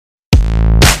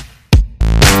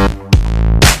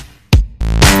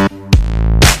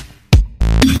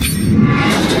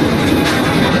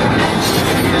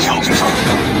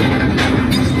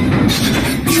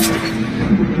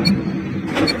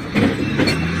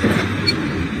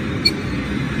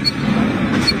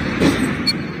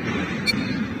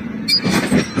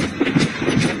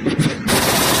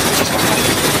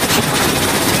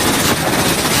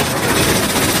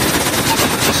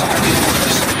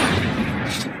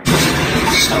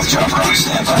on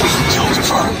standby. Kill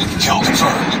confirmed. Kill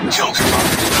confirmed. Kill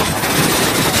confirmed.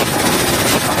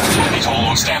 Enemy toll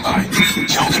on standby.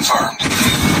 Kill confirmed.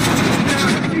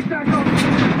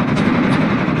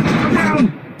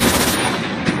 Down!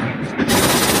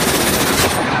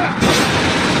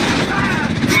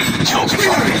 Kill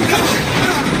confirmed.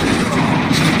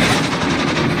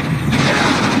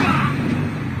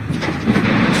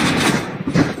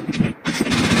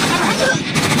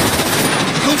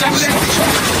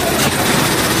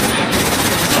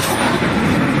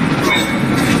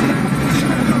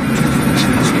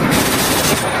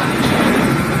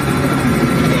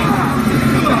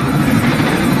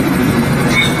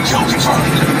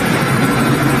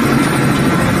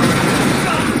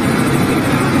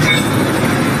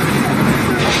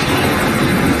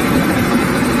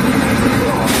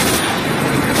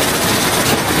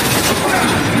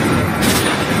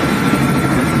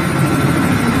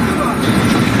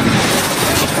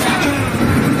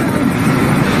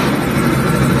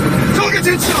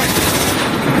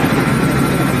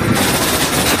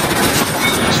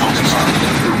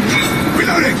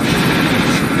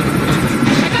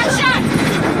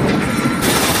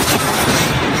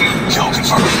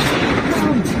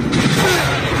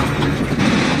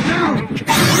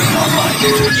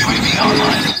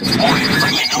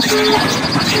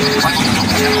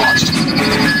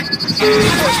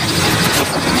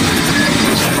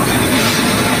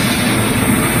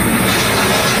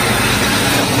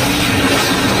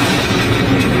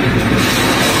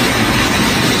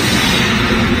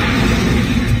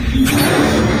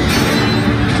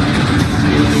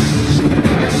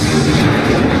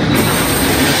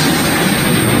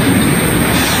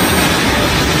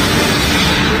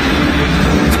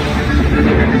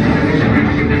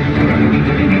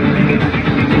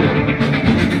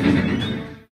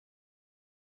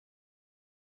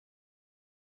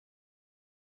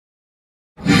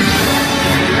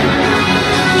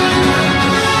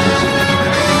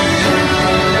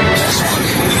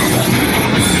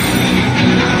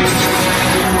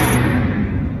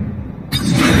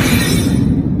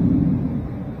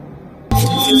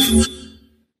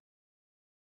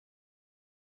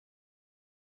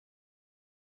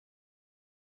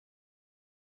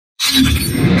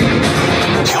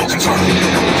 Kill confirmed.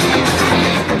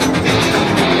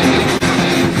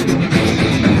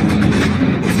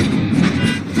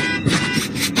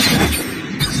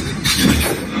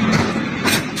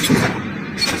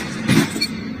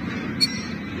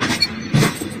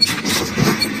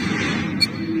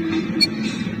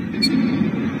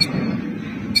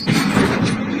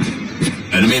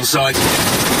 Enemy inside.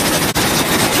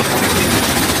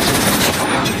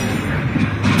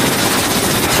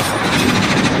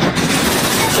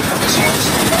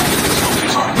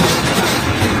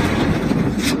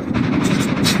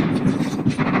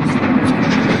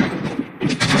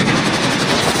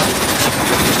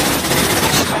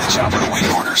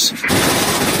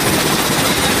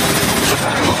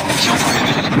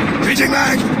 Reaching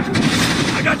mag!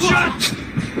 I got shot!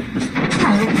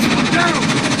 Down!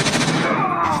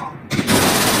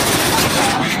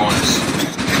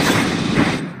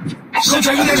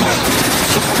 Contact with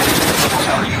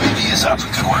Counter UAV is up.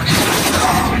 Good work.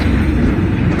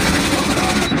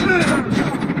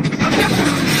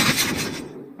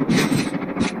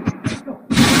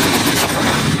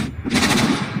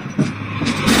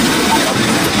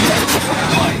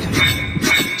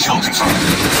 Kill confirmed.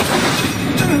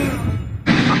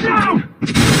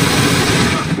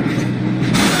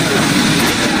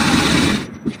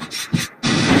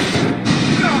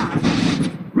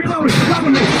 Reloading! Cover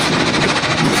me!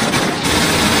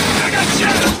 I got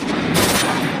shot!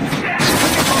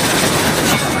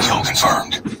 Kill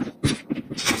confirmed.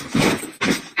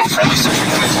 Friendly sentry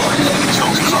deployed.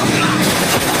 Kill confirmed.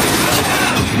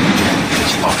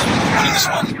 Keep on them. Winning this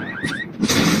one.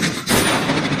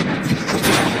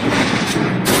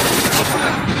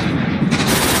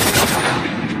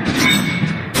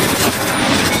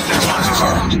 Kill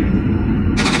confirmed.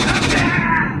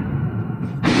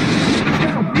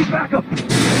 Need backup!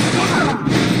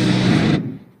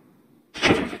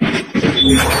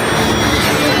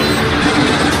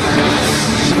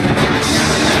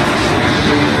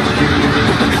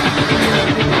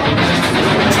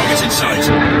 Target's in sight.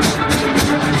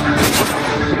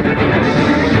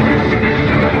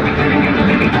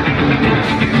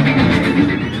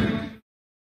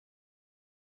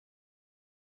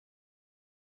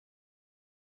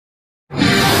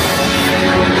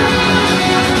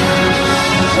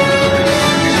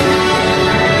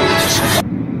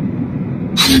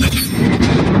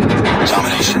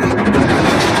 Domination.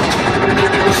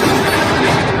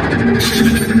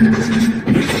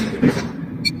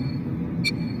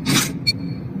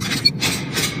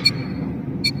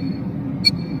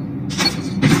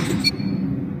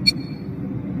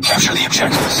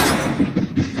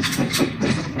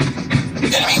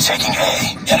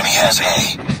 Enemy has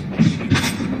A.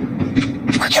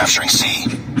 We're capturing C.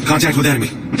 Contact with enemy.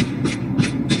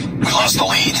 We lost the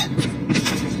lead.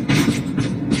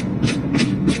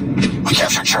 We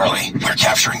captured Charlie. We're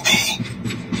capturing B.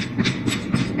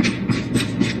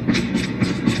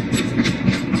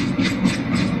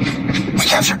 We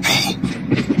captured B.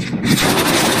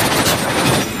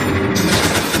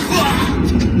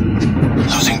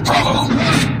 Losing Bravo.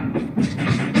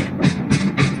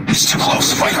 It's too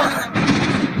close. Fight harder.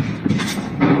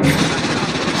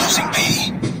 Losing B.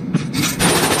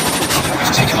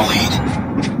 We've taken the lead.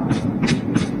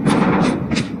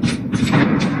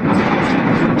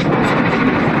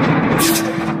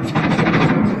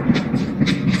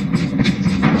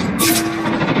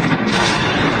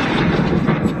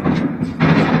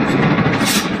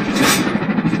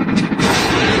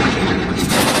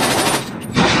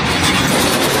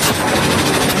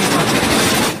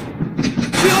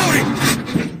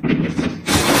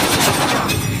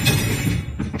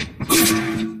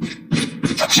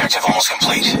 Objective almost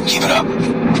complete. Keep it up.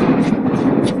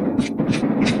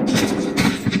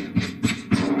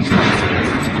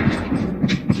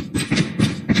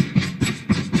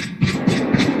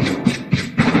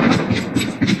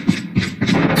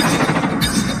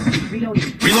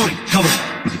 Reloading. Cover.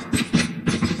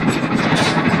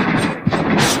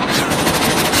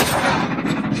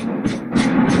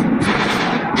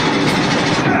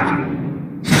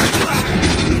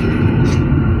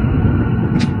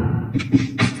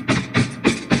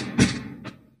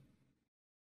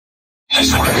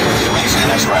 Nice work. Get ready for the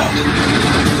next round.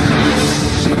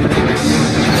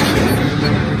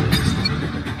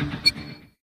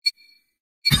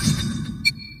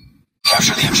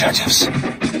 Capture the objectives.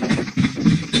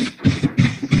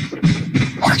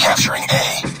 We're capturing A.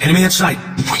 Enemy at sight.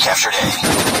 We captured A.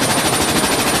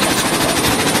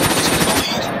 Taking the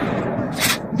lead.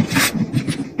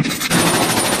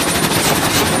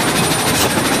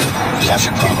 We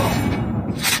captured Bravo.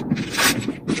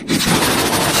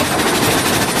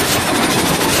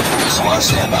 Missile on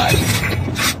standby.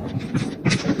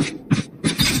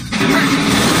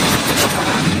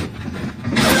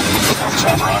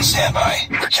 Chopper on standby.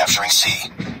 We're capturing C.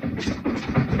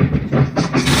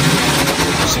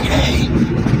 Losing A.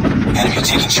 Enemy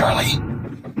taking Charlie.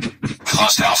 We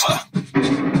lost Alpha.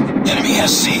 Enemy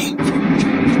has C.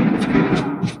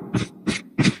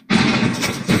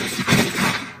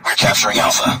 We're capturing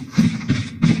Alpha.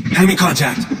 Enemy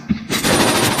contact.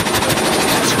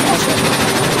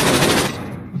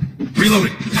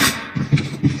 Reloading.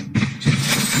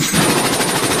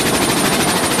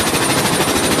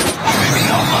 Moving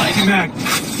online. Mag.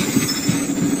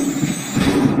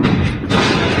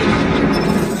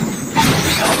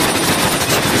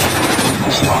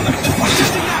 Keep on them.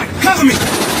 Cover me.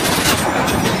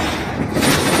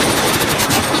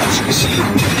 Capturing C.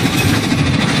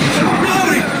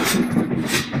 Reloading.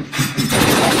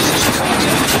 Position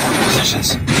contact. Positions.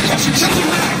 Capturing C.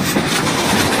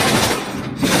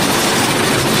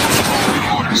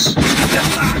 Orders.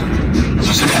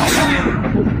 Losing Alpha.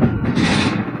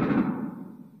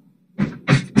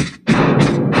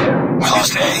 We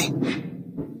lost A.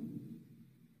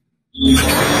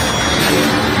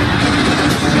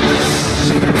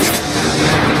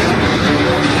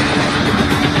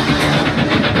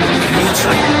 Enemy at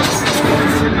sight.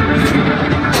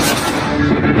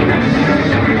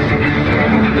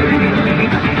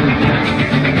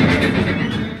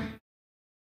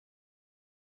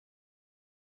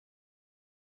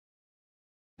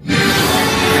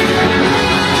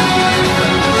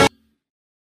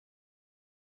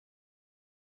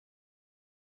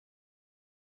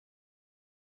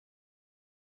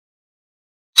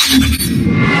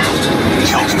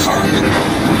 Kill confirmed.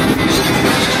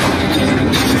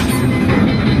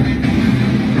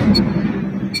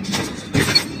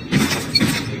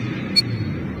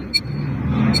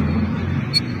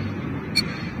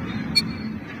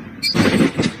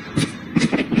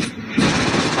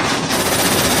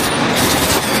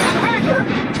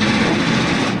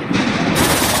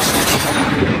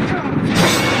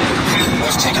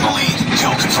 We've taken the lead.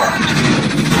 Kill confirmed.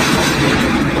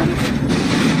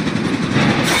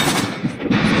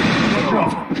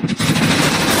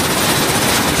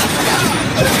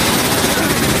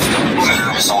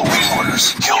 Missile awaiting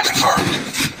orders. Kill confirmed.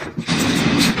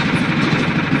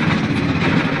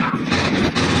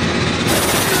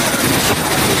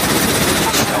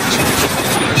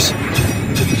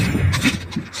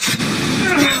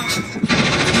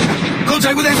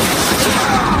 Contact with enemy.